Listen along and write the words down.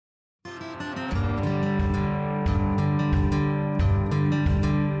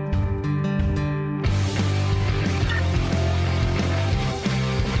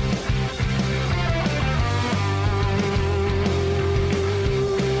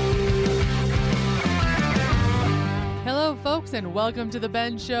folks, and welcome to The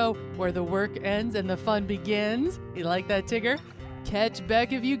Ben Show, where the work ends and the fun begins. You like that, Tigger? Catch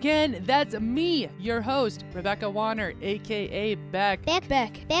Beck if you can. That's me, your host, Rebecca Warner, a.k.a. Beck.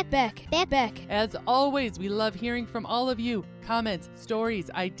 Beck. As always, we love hearing from all of you. Comments,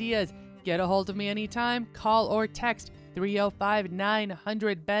 stories, ideas. Get a hold of me anytime. Call or text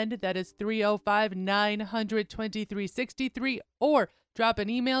 305-900-BEND. That is 305-900-2363. Or drop an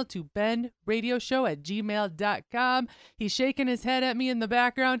email to bendradioshow@gmail.com. He's shaking his head at me in the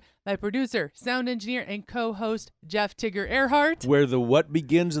background. My producer, sound engineer, and co-host, Jeff Tigger Earhart. Where the what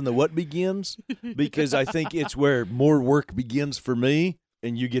begins and the what begins, because I think it's where more work begins for me,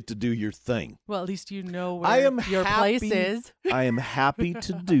 and you get to do your thing. Well, at least you know where your place is. I am happy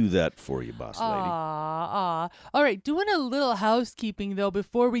to do that for you, boss lady. All right, doing a little housekeeping, though,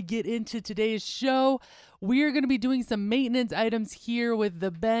 before we get into today's show. We are going to be doing some maintenance items here with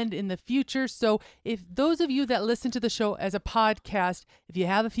The Bend in the future. So if those of you that listen to the show as a podcast, if you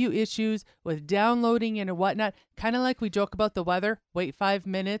have a few issues with downloading and whatnot, kind of like we joke about the weather, wait 5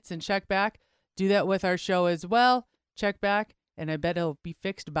 minutes and check back. Do that with our show as well. Check back, and I bet it'll be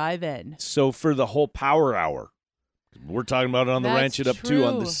fixed by then. So for the whole power hour, we're talking about it on the Ranch It Up too,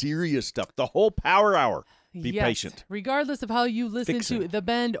 on the serious stuff, the whole power hour. Be patient. Regardless of how you listen to The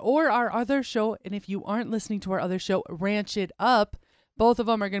Bend or our other show, and if you aren't listening to our other show, Ranch It Up, both of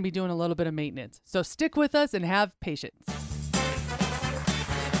them are going to be doing a little bit of maintenance. So stick with us and have patience.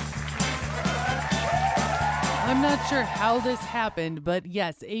 I'm not sure how this happened, but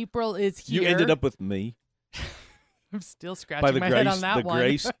yes, April is here. You ended up with me. I'm still scratching my head on that one. By the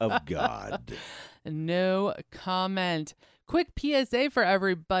grace of God. No comment. Quick PSA for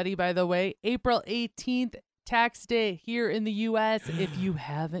everybody, by the way. April 18th, tax day here in the U.S. If you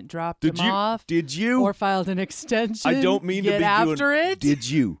haven't dropped them off or filed an extension, I don't mean get to be after doing, it. Did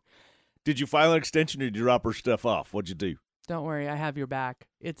you file an extension or did you drop her stuff off? What'd you do? Don't worry, I have your back.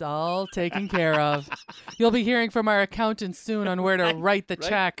 It's all taken care of. You'll be hearing from our accountant soon on where to write the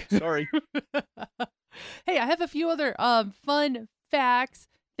check. Sorry. Hey, I have a few other fun facts.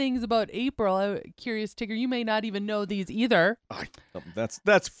 Things about April. I'm curious, Tigger, you may not even know these either.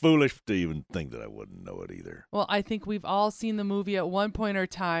 That's foolish to even think that I wouldn't know it either. Well, I think we've all seen the movie at one point or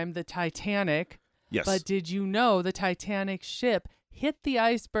time, the Titanic. Yes. But did you know the Titanic ship hit the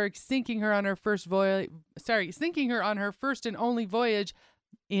iceberg, sinking her on her first and only voyage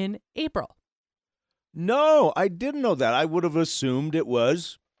in April? No, I didn't know that. I would have assumed it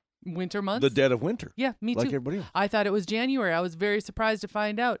was winter months? The dead of winter. Yeah, me too. Like everybody else. I thought it was January. I was very surprised to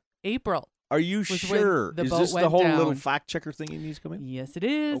find out April. Are you sure? Is this the whole little fact checker thing he needs to come in? Yes, it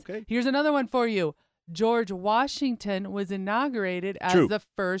is. Okay. Here's another one for you. George Washington was inaugurated as the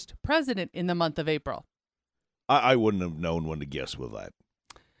first president in the month of April. I wouldn't have known when to guess with that.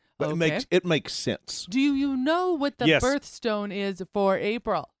 But it makes sense. Do you know what the birthstone is for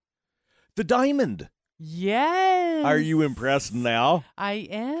April? The diamond. Yes. Are you impressed now? I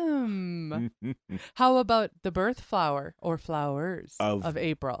am. How about the birth flower or flowers of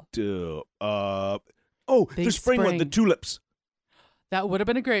April? The spring one, the tulips. That would have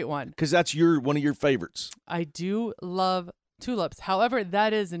been a great one. Because that's one of your favorites. I do love tulips. However,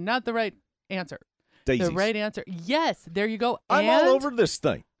 that is not the right answer. Daisies. The right answer. Yes, there you go. I'm all over this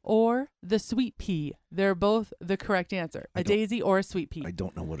thing. Or the sweet pea. They're both the correct answer. A daisy or a sweet pea. I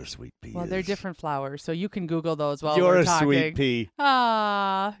don't know what a sweet pea is. Well, they're different flowers, so you can Google those while You're we're talking. You're a sweet pea.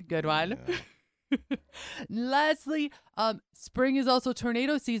 Ah, good one. Yeah. Lastly, spring is also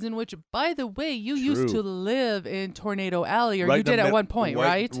tornado season, which, by the way, you used to live in Tornado Alley, or you did at one point,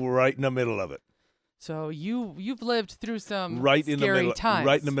 right? Right in the middle of it. So you've lived through some scary times.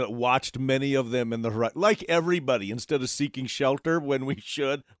 Right in the middle. Watched many of them in the like everybody. Instead of seeking shelter when we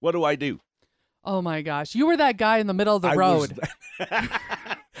should, what do? Oh my gosh, you were that guy in the middle of the road.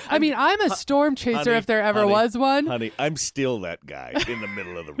 I mean, I'm a storm chaser if there ever was one. Honey, I'm still that guy in the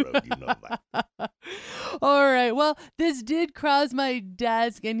middle of the road. You know that. All right. Well, this did cross my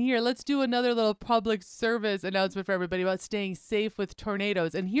desk. And here, let's do another little public service announcement for everybody about staying safe with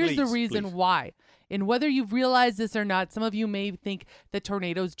tornadoes. And here's the reason why. And whether you've realized this or not, some of you may think that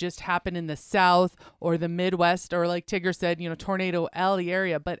tornadoes just happen in the South or the Midwest, or like Tigger said, Tornado Alley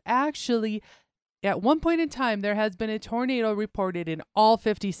area. But actually, at one point in time, there has been a tornado reported in all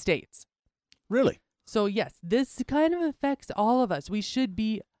 50 states. Really? So, yes, this kind of affects all of us. We should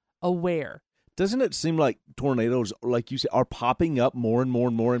be aware. Doesn't it seem like tornadoes, like you said, are popping up more and more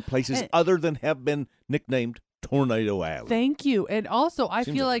and more in places other than have been nicknamed Tornado Alley? Thank you. And also, I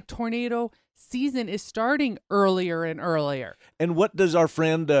feel like tornado season is starting earlier and earlier. And what does our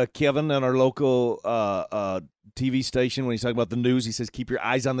friend Kevin on our local TV station, when he's talking about the news, he says, keep your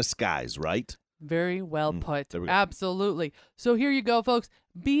eyes on the skies, right? Very well put. There we go. Absolutely. So here you go, folks.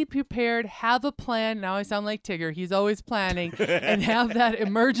 Be prepared. Have a plan. Now I sound like Tigger. He's always planning. And have that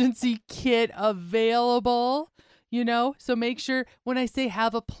emergency kit available. So make sure when I say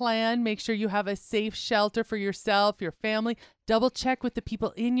have a plan, make sure you have a safe shelter for yourself, your family. Double check with the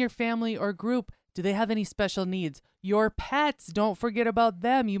people in your family or group. Do they have any special needs? Your pets, don't forget about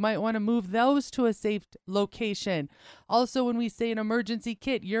them. You might want to move those to a safe location. Also, when we say an emergency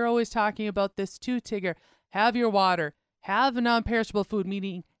kit, you're always talking about this too, Tigger. Have your water. Have a non-perishable food,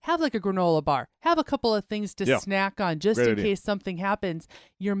 meaning have like a granola bar. Have a couple of things to snack on just Great in idea. case something happens.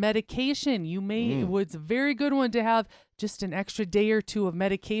 Your medication, it was a very good one to have just an extra day or two of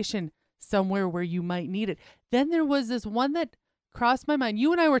medication somewhere where you might need it. Then there was this one that crossed my mind.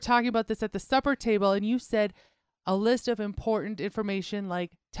 You and I were talking about this at the supper table, and you said a list of important information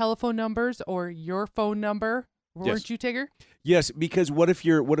like telephone numbers or your phone number. Weren't you, Tigger? Yes, because what if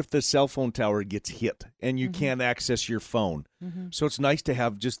the cell phone tower gets hit and you can't access your phone? So it's nice to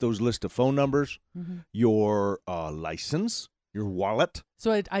have just those list of phone numbers, your license, your wallet.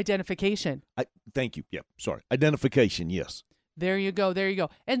 So identification. Thank you. Yeah, sorry. Identification, yes. There you go. There you go.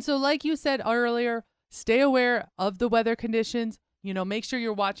 And so like you said earlier, stay aware of the weather conditions. Make sure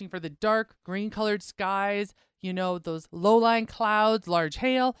you're watching for the dark green-colored skies, those low-lying clouds, large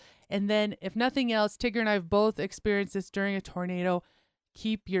hail. And then, if nothing else, Tigger and I have both experienced this during a tornado.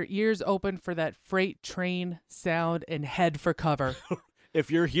 Keep your ears open for that freight train sound and head for cover. If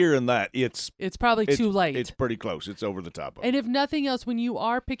you're hearing that, it's probably too late. It's pretty close. It's over the top of it. And if nothing else, when you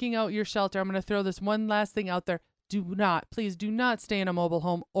are picking out your shelter, I'm going to throw this one last thing out there. Please do not stay in a mobile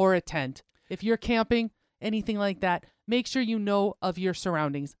home or a tent. If you're camping, anything like that, make sure you know of your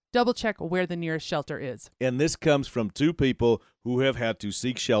surroundings. Double check where the nearest shelter is. And this comes from two people who have had to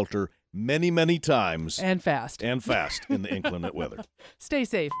seek shelter many, many times. And fast. In the inclement weather. Stay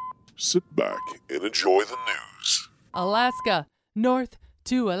safe. Sit back and enjoy the news. Alaska. North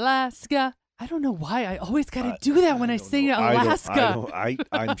to Alaska. I don't know why I always got to do that when I say Alaska.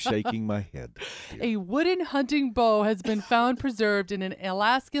 I'm shaking my head. A wooden hunting bow has been found preserved in an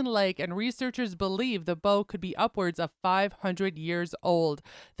Alaskan lake, and researchers believe the bow could be upwards of 500 years old.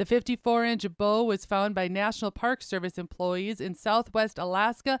 The 54-inch bow was found by National Park Service employees in southwest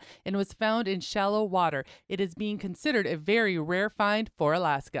Alaska and was found in shallow water. It is being considered a very rare find for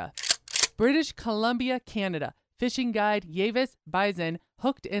Alaska. British Columbia, Canada. Fishing guide Yavis Bison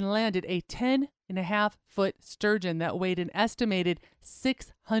hooked and landed a 10.5-foot sturgeon that weighed an estimated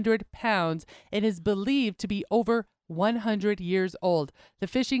 600 pounds and is believed to be over 100 years old. The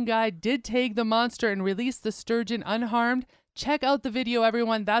fishing guide did tag the monster and release the sturgeon unharmed. Check out the video,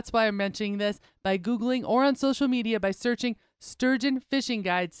 everyone. That's why I'm mentioning this. By Googling or on social media by searching Sturgeon Fishing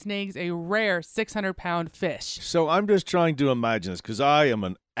Guide snags a rare 600-pound fish. So I'm just trying to imagine this because I am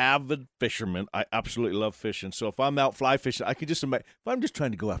an avid fisherman. I absolutely love fishing. So if I'm out fly fishing, I could just imagine if I'm just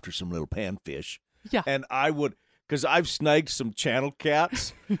trying to go after some little panfish. Yeah. And I would, because I've snagged some channel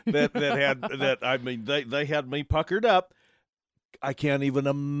cats they had me puckered up. I can't even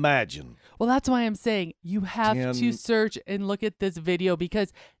imagine. Well, that's why I'm saying you have to search and look at this video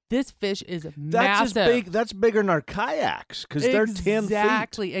because this fish is massive. That's bigger than our kayaks because they're 10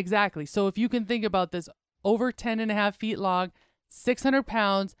 feet. Exactly. So if you can think about this, over 10.5 feet long, 600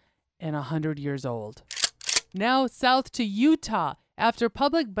 pounds, and 100 years old. Now south to Utah. After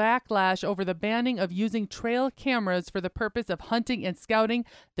public backlash over the banning of using trail cameras for the purpose of hunting and scouting,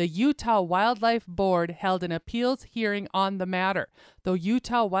 the Utah Wildlife Board held an appeals hearing on the matter. The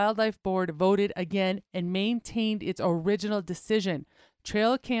Utah Wildlife Board voted again and maintained its original decision.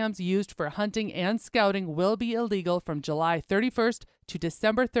 Trail cams used for hunting and scouting will be illegal from July 31st to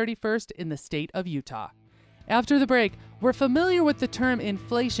December 31st in the state of Utah. After the break, we're familiar with the term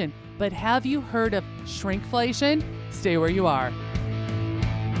inflation, but have you heard of shrinkflation? Stay where you are.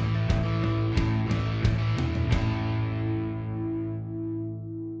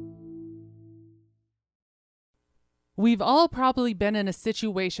 We've all probably been in a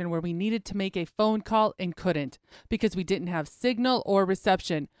situation where we needed to make a phone call and couldn't because we didn't have signal or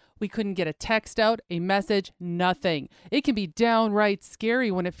reception. We couldn't get a text out, a message, nothing. It can be downright scary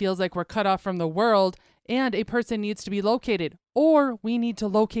when it feels like we're cut off from the world and a person needs to be located, or we need to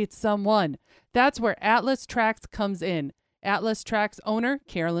locate someone. That's where Atlas Tracks comes in. Atlas Tracks owner,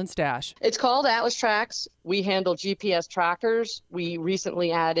 Carolyn Stash. It's called Atlas Tracks. We handle GPS trackers. We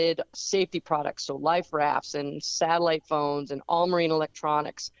recently added safety products, so life rafts and satellite phones and all marine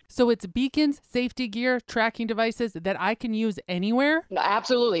electronics. So it's beacons, safety gear, tracking devices that I can use anywhere? No,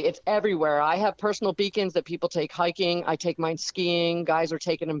 absolutely. It's everywhere. I have personal beacons that people take hiking. I take mine skiing. Guys are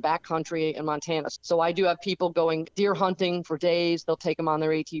taking them backcountry in Montana. So I do have people going deer hunting for days. They'll take them on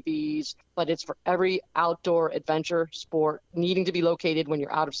their ATVs. But it's for every outdoor adventure sport needing to be located when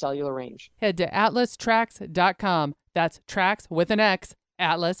you're out of cellular range. Head to atlastracks.com. That's tracks with an X,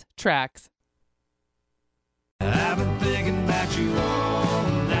 Atlas Tracks. I've been thinking about you all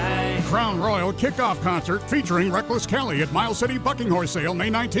night. Crown Royal kickoff concert featuring Reckless Kelly at Mile City Bucking Horse Sale May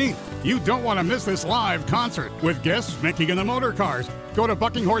 19th. You don't want to miss this live concert with guests Mickey and the Motor Cars. Go to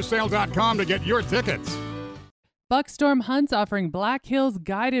buckinghorsesale.com to get your tickets. Buckstorm Hunts offering Black Hills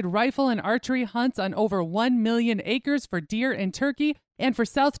guided rifle and archery hunts on over 1 million acres for deer and turkey, and for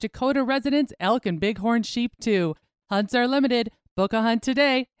South Dakota residents, elk and bighorn sheep too. Hunts are limited. Book a hunt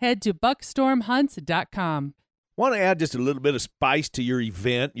today. Head to buckstormhunts.com. Want to add just a little bit of spice to your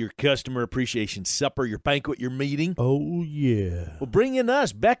event, your customer appreciation supper, your banquet, your meeting? Oh, yeah. Well, bring in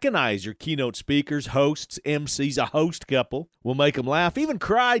us, Beck and I, as your keynote speakers, hosts, MCs, a host couple. We'll make them laugh, even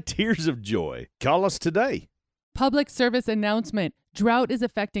cry tears of joy. Call us today. Public service announcement. Drought is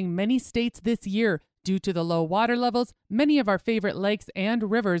affecting many states this year. Due to the low water levels, many of our favorite lakes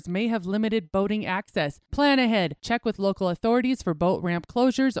and rivers may have limited boating access. Plan ahead. Check with local authorities for boat ramp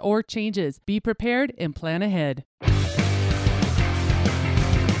closures or changes. Be prepared and plan ahead.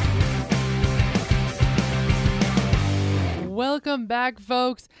 Welcome back,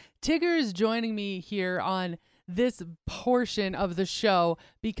 folks. Tigger is joining me here on this portion of the show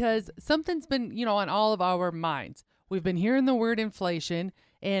because something's been, on all of our minds. We've been hearing the word inflation,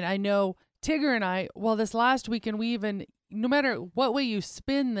 and I know Tigger and I, this last weekend, no matter what way you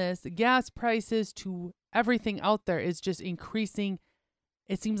spin this, gas prices to everything out there is just increasing.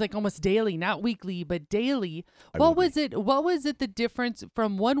 It seems like almost daily, not weekly, but daily. What was it the difference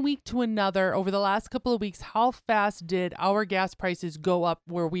from one week to another over the last couple of weeks? How fast did our gas prices go up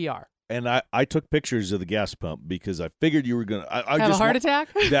where we are? And I took pictures of the gas pump because I figured you were going to... Have a heart attack?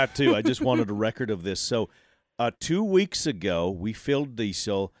 That too. I just wanted a record of this. So 2 weeks ago, we filled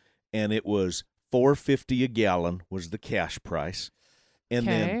diesel, and it was $4.50 a gallon was the cash price. And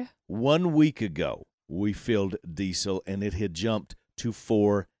then 1 week ago, we filled diesel, and it had jumped to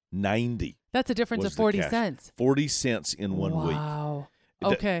 $4.90. That's a difference of 40 cents. 40 cents in 1 week. Wow.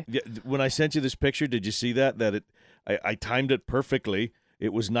 Okay. When I sent you this picture, did you see that? That I timed it perfectly.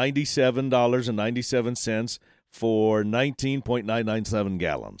 It was $97.97 for 19.997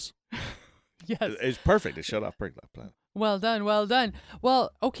 gallons. Yes. It's perfect. It shut off pretty loud. Well done, well done.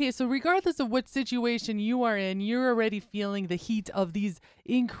 Well, okay, so regardless of what situation you are in, you're already feeling the heat of these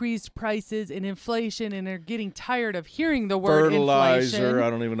increased prices and inflation and are getting tired of hearing the word fertilizer. inflation. I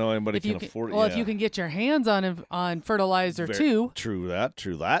don't even know anybody can afford it. Well, if you can get your hands on fertilizer too. True that.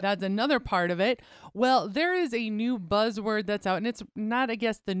 That's another part of it. Well, there is a new buzzword that's out, and it's not, I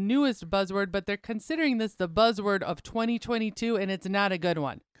guess, the newest buzzword, but they're considering this the buzzword of 2022, and it's not a good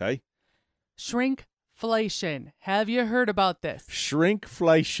one. Okay. Shrinkflation. Have you heard about this?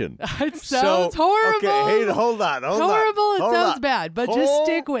 Shrinkflation. It sounds horrible. Okay, hold on. Horrible. It sounds bad, but just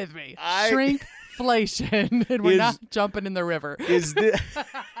stick with me. Shrinkflation. And we're not jumping in the river. Is this...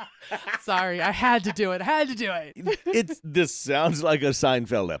 Sorry, I had to do it. This sounds like a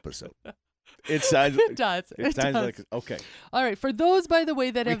Seinfeld episode. It does. It sounds like okay. All right. For those, by the way,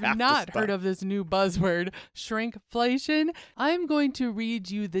 that have not heard of this new buzzword, shrinkflation, I'm going to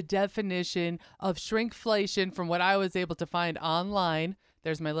read you the definition of shrinkflation from what I was able to find online.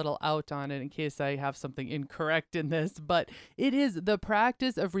 There's my little out on it in case I have something incorrect in this, but it is the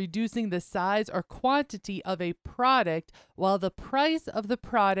practice of reducing the size or quantity of a product while the price of the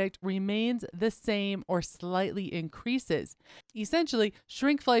product remains the same or slightly increases. Essentially,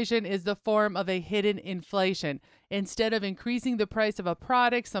 shrinkflation is the form of a hidden inflation. Instead of increasing the price of a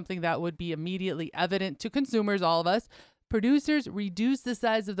product, something that would be immediately evident to consumers, all of us, producers reduce the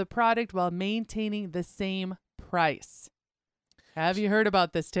size of the product while maintaining the same price. Have you heard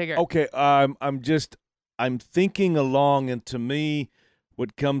about this, Tigger? Okay, I'm thinking along, and to me,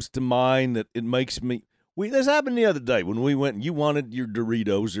 what comes to mind that it makes me. This happened the other day when we went and you wanted your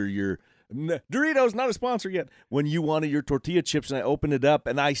Doritos or your Doritos, not a sponsor yet. When you wanted your tortilla chips, and I opened it up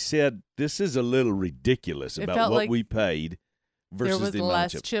and I said, "This is a little ridiculous about what we paid versus the amount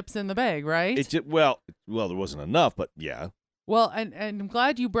of chips." There was less chips in the bag, right? Well, there wasn't enough, but yeah. Well, and I'm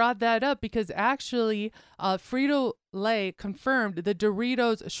glad you brought that up because actually Frito-Lay confirmed the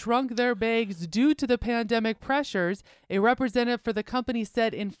Doritos shrunk their bags due to the pandemic pressures. A representative for the company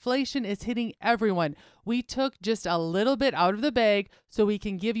said inflation is hitting everyone. We took just a little bit out of the bag so we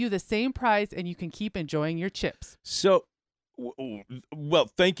can give you the same price and you can keep enjoying your chips. So, well,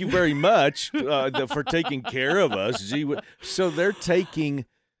 thank you very much for taking care of us. Gee, so they're taking...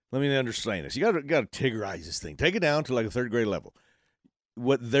 Let me understand this. You got to Tiggerize this thing. Take it down to like a third grade level.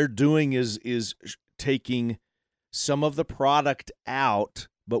 What they're doing is taking some of the product out,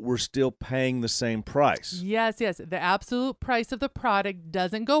 but we're still paying the same price. Yes. The absolute price of the product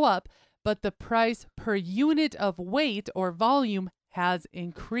doesn't go up, but the price per unit of weight or volume has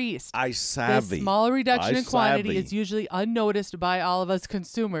increased. I savvy. The small reduction I in quantity savvy. is usually unnoticed by all of us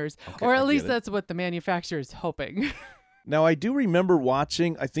consumers, Okay, or I at least get it. that's what the manufacturer is hoping. Now, I do remember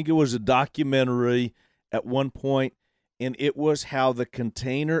watching, I think it was a documentary at one point, and it was how the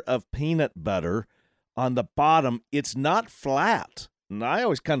container of peanut butter on the bottom, it's not flat. And I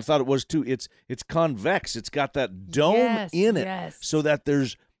always kind of thought it was too. It's convex. It's got that dome in it so that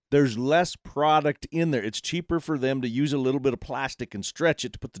there's less product in there. It's cheaper for them to use a little bit of plastic and stretch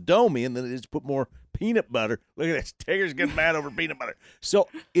it to put the dome in than it is to put more peanut butter. Look at this. Tigger's getting mad over peanut butter. So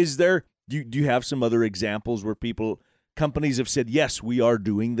is there, do you have some other examples where companies have said, yes, we are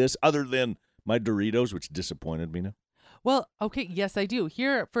doing this, other than my Doritos, which disappointed me now? Well, okay, yes, I do.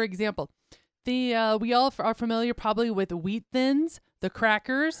 Here, for example, we all are familiar probably with Wheat Thins, the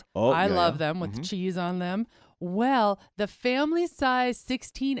crackers. I love them with cheese on them. Well, the family size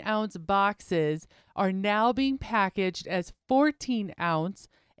 16-ounce boxes are now being packaged as 14-ounce,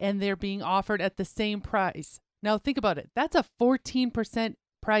 and they're being offered at the same price. Now, think about it. That's a 14%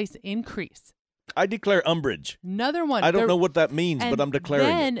 price increase. I declare umbrage. Another one. I don't know what that means, but I'm declaring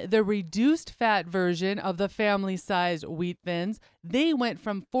then it. the reduced fat version of the family-sized Wheat Thins, they went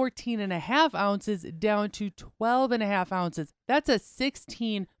from 14.5 ounces down to 12.5 ounces. That's a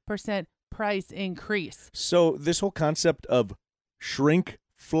 16% price increase. So this whole concept of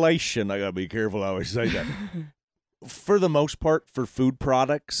shrinkflation, I got to be careful how I say that. For the most part, for food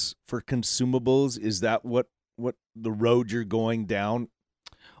products, for consumables, is that what the road you're going down?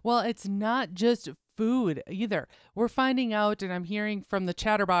 Well, it's not just food either. We're finding out, and I'm hearing from the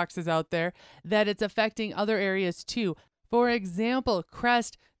chatterboxes out there, that it's affecting other areas too. For example,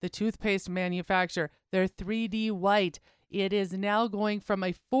 Crest, the toothpaste manufacturer, their 3D White, it is now going from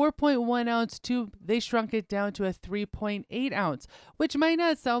a 4.1 ounce tube. They shrunk it down to a 3.8 ounce, which might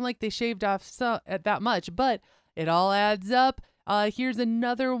not sound like they shaved off that much, but it all adds up. Here's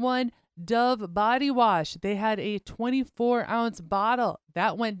another one. Dove body wash. They had a 24-ounce bottle.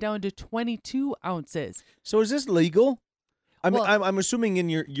 That went down to 22 ounces. So is this legal? I'm assuming in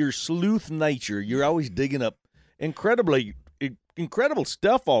your sleuth nature, you're always digging up incredible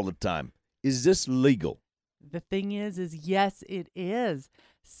stuff all the time. Is this legal? The thing is yes, it is.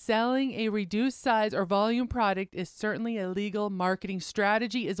 Selling a reduced size or volume product is certainly a legal marketing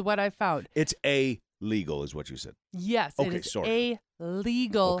strategy, is what I found. It's legal, is what you said. Yes, okay, it is sorry. a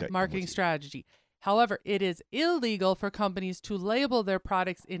legal marketing strategy. However, it is illegal for companies to label their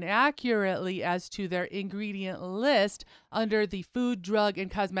products inaccurately as to their ingredient list under the Food, Drug,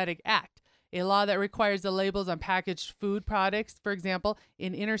 and Cosmetic Act, a law that requires the labels on packaged food products, for example,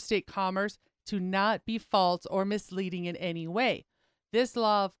 in interstate commerce, to not be false or misleading in any way. This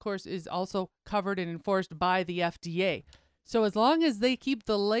law, of course, is also covered and enforced by the FDA. So as long as they keep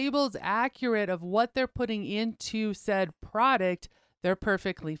the labels accurate of what they're putting into said product, they're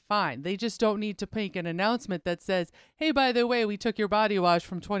perfectly fine. They just don't need to make an announcement that says, hey, by the way, we took your body wash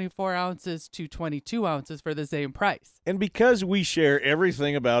from 24 ounces to 22 ounces for the same price. And because we share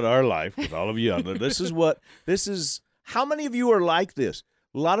everything about our life with all of you out there, this is how many of you are like this?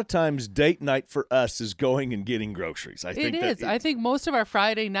 A lot of times date night for us is going and getting groceries. I think most of our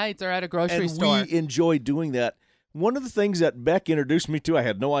Friday nights are at a grocery store. And we enjoy doing that. One of the things that Beck introduced me to, I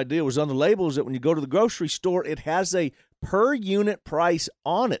had no idea, was on the labels that when you go to the grocery store, it has a per unit price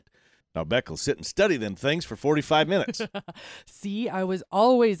on it. Now, Beck will sit and study them things for 45 minutes. See, I was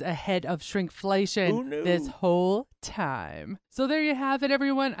always ahead of shrinkflation Who knew? This whole time. So there you have it,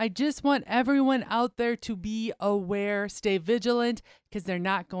 everyone. I just want everyone out there to be aware, stay vigilant, because they're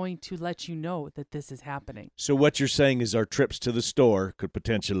not going to let you know that this is happening. So what you're saying is our trips to the store could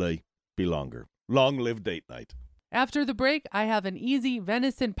potentially be longer. Long live date night. After the break, I have an easy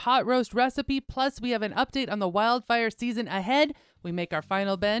venison pot roast recipe, plus we have an update on the wildfire season ahead. We make our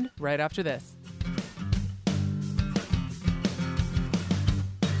final bend right after this.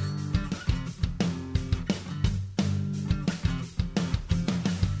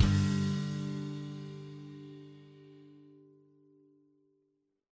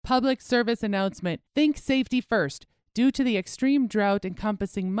 public service announcement. Think safety first. Due to the extreme drought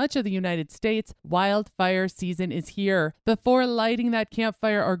encompassing much of the United States, wildfire season is here. Before lighting that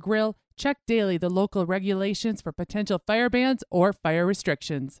campfire or grill, check daily the local regulations for potential fire bans or fire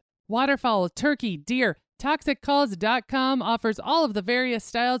restrictions. Waterfowl, turkey, deer. ToxicCalls.com offers all of the various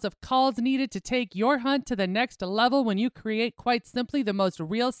styles of calls needed to take your hunt to the next level when you create quite simply the most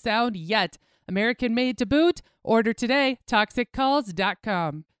real sound yet. American made to boot. Order today,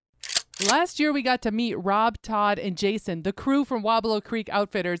 ToxicCalls.com. Last year, we got to meet Rob, Todd, and Jason, the crew from Wabalo Creek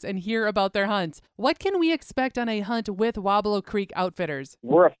Outfitters, and hear about their hunts. What can we expect on a hunt with Wabalo Creek Outfitters?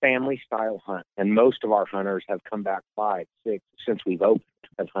 We're a family-style hunt, and most of our hunters have come back 5, 6 since we've opened,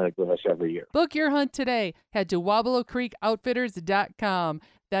 have hunted with us every year. Book your hunt today. Head to WabalowCreekOutfitters.com.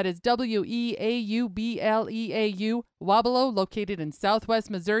 That is WeaubleAU, Wabalo, located in southwest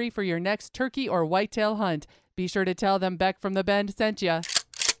Missouri, for your next turkey or whitetail hunt. Be sure to tell them Beck from the Bend sent ya.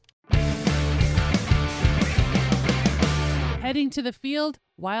 Heading to the field,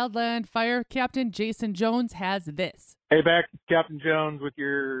 Wildland Fire Captain Jason Jones has this. Hey, Beck, Captain Jones with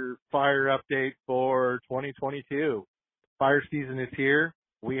your fire update for 2022. Fire season is here.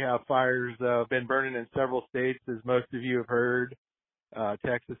 We have fires been burning in several states, as most of you have heard.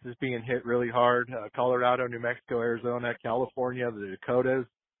 Texas is being hit really hard. Colorado, New Mexico, Arizona, California, the Dakotas.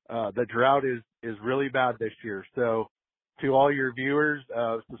 The drought is really bad this year. So to all your viewers,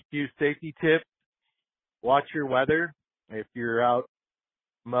 a few safety tips. Watch your weather. If you're out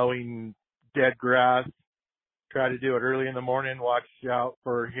mowing dead grass, try to do it early in the morning. Watch out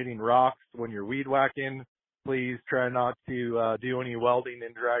for hitting rocks when you're weed whacking. Please try not to do any welding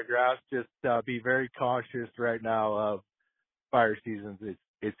in dry grass. Just be very cautious right now of fire seasons.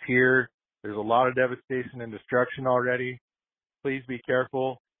 It's here. There's a lot of devastation and destruction already. Please be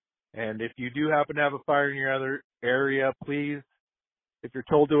careful. And if you do happen to have a fire in your other area, please, if you're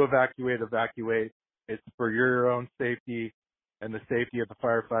told to evacuate, evacuate. It's for your own safety and the safety of the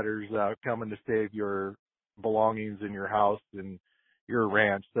firefighters coming to save your belongings in your house and your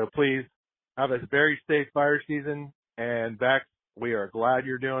ranch. So please have a very safe fire season. And Beck, we are glad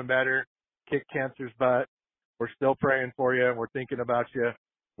you're doing better. Kick cancer's butt. We're still praying for you, and we're thinking about you.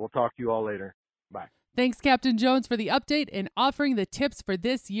 We'll talk to you all later. Bye. Thanks, Captain Jones, for the update and offering the tips for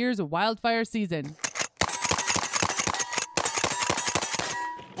this year's wildfire season.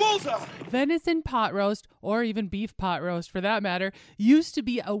 Bullseye! Venison pot roast, or even beef pot roast for that matter, used to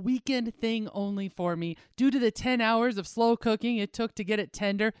be a weekend thing only for me. Due to the 10 hours of slow cooking it took to get it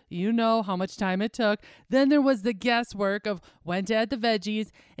tender, you know how much time it took. Then there was the guesswork of when to add the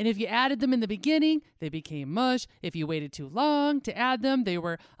veggies, and if you added them in the beginning, they became mush. If you waited too long to add them, they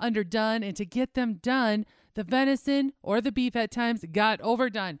were underdone, and to get them done, the venison, or the beef at times, got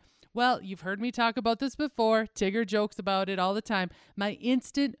overdone. Well, you've heard me talk about this before. Tigger jokes about it all the time. My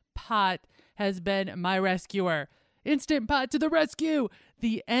Instant Pot has been my rescuer. Instant Pot to the rescue!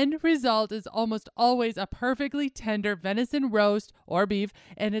 The end result is almost always a perfectly tender venison roast or beef,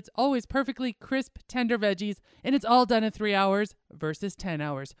 and it's always perfectly crisp, tender veggies, and it's all done in 3 hours versus 10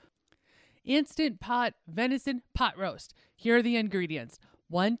 hours. Instant Pot venison pot roast. Here are the ingredients.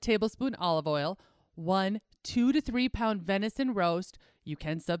 1 tablespoon olive oil, 1 2 to 3 pound venison roast. You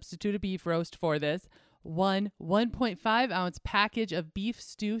can substitute a beef roast for this. 1.5 ounce package of beef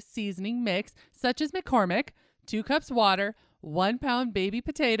stew seasoning mix, such as McCormick. 2 cups water. 1 pound baby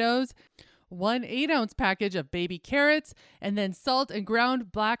potatoes. 1 8-ounce package of baby carrots, and then salt and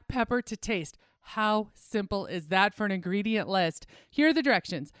ground black pepper to taste. How simple is that for an ingredient list? Here are the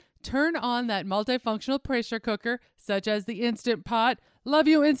directions. Turn on that multifunctional pressure cooker, such as the Instant Pot. Love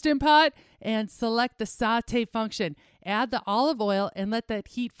you, Instant Pot. And select the saute function. Add the olive oil and let that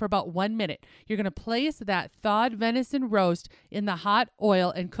heat for about 1 minute. You're going to place that thawed venison roast in the hot oil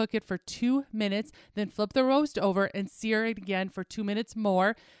and cook it for 2 minutes. Then flip the roast over and sear it again for 2 minutes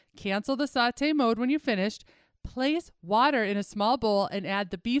more. Cancel the saute mode when you're finished. Place water in a small bowl and add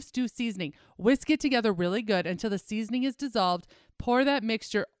the beef stew seasoning. Whisk it together really good until the seasoning is dissolved. Pour that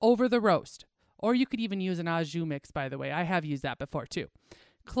mixture over the roast. Or you could even use an au jus mix, by the way. I have used that before too.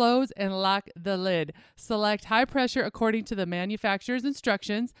 Close and lock the lid. Select high pressure according to the manufacturer's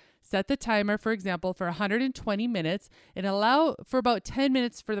instructions. Set the timer, for example, for 120 minutes and allow for about 10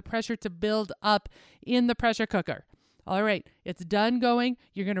 minutes for the pressure to build up in the pressure cooker. All right, it's done going.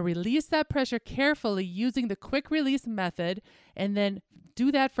 You're going to release that pressure carefully using the quick release method, and then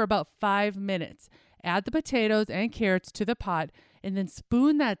do that for about 5 minutes. Add the potatoes and carrots to the pot, and then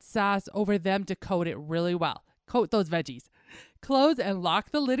spoon that sauce over them to coat it really well. Coat those veggies. Close and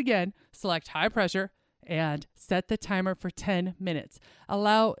lock the lid again. Select high pressure and set the timer for 10 minutes.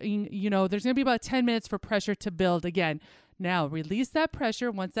 Allowing, there's going to be about 10 minutes for pressure to build again. Now, release that pressure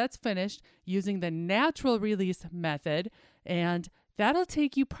once that's finished using the natural release method, and that'll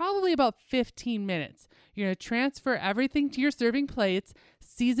take you probably about 15 minutes. You're going to transfer everything to your serving plates,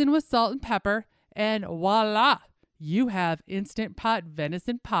 season with salt and pepper, and voila, you have Instant Pot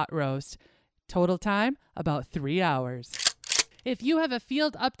venison pot roast. Total time, about 3 hours. If you have a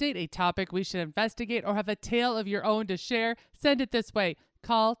field update, a topic we should investigate, or have a tale of your own to share, send it this way.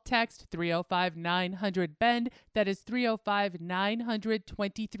 Call, text 305-900-BEND, that is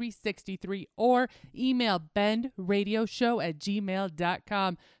 305-900-2363, or email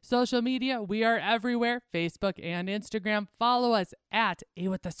bendradioshow@gmail.com. Social media, we are everywhere, Facebook and Instagram. Follow us at A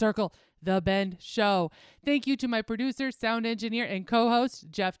with the Circle, The Bend Show. Thank you to my producer, sound engineer, and co-host,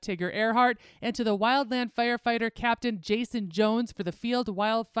 Jeff Tigger Earhart, and to the Wildland Firefighter Captain Jason Jones for the Field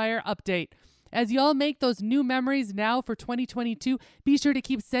Wildfire Update. As y'all make those new memories now for 2022, be sure to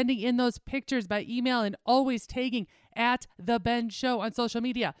keep sending in those pictures by email and always tagging at The Bend Show on social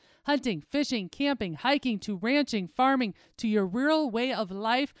media. Hunting, fishing, camping, hiking, to ranching, farming, to your rural way of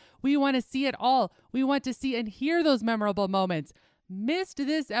life. We want to see it all. We want to see and hear those memorable moments. Missed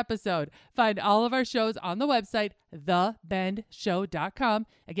this episode? Find all of our shows on the website, thebendshow.com.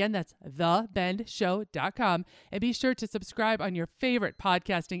 Again, that's thebendshow.com. And be sure to subscribe on your favorite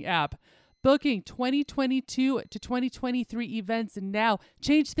podcasting app. Booking 2022 to 2023 events now.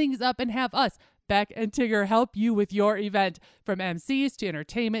 Change things up and have us, Beck and Tigger, help you with your event. From MCs to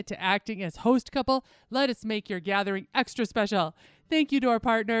entertainment to acting as host couple, let us make your gathering extra special. Thank you to our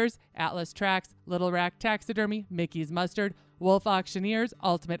partners, Atlas Tracks, Little Rack Taxidermy, Mickey's Mustard, Wolf Auctioneers,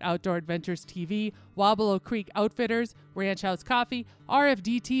 Ultimate Outdoor Adventures TV, Wabalo Creek Outfitters, Ranch House Coffee,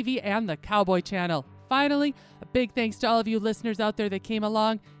 RFD TV, and the Cowboy Channel. Finally, a big thanks to all of you listeners out there that came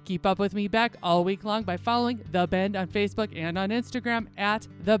along. Keep up with me, Beck, all week long by following The Bend on Facebook and on Instagram at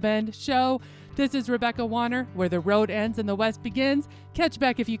The Bend Show. This is Rebecca Warner, where the road ends and the West begins. Catch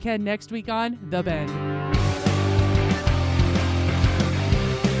Beck if you can next week on The Bend.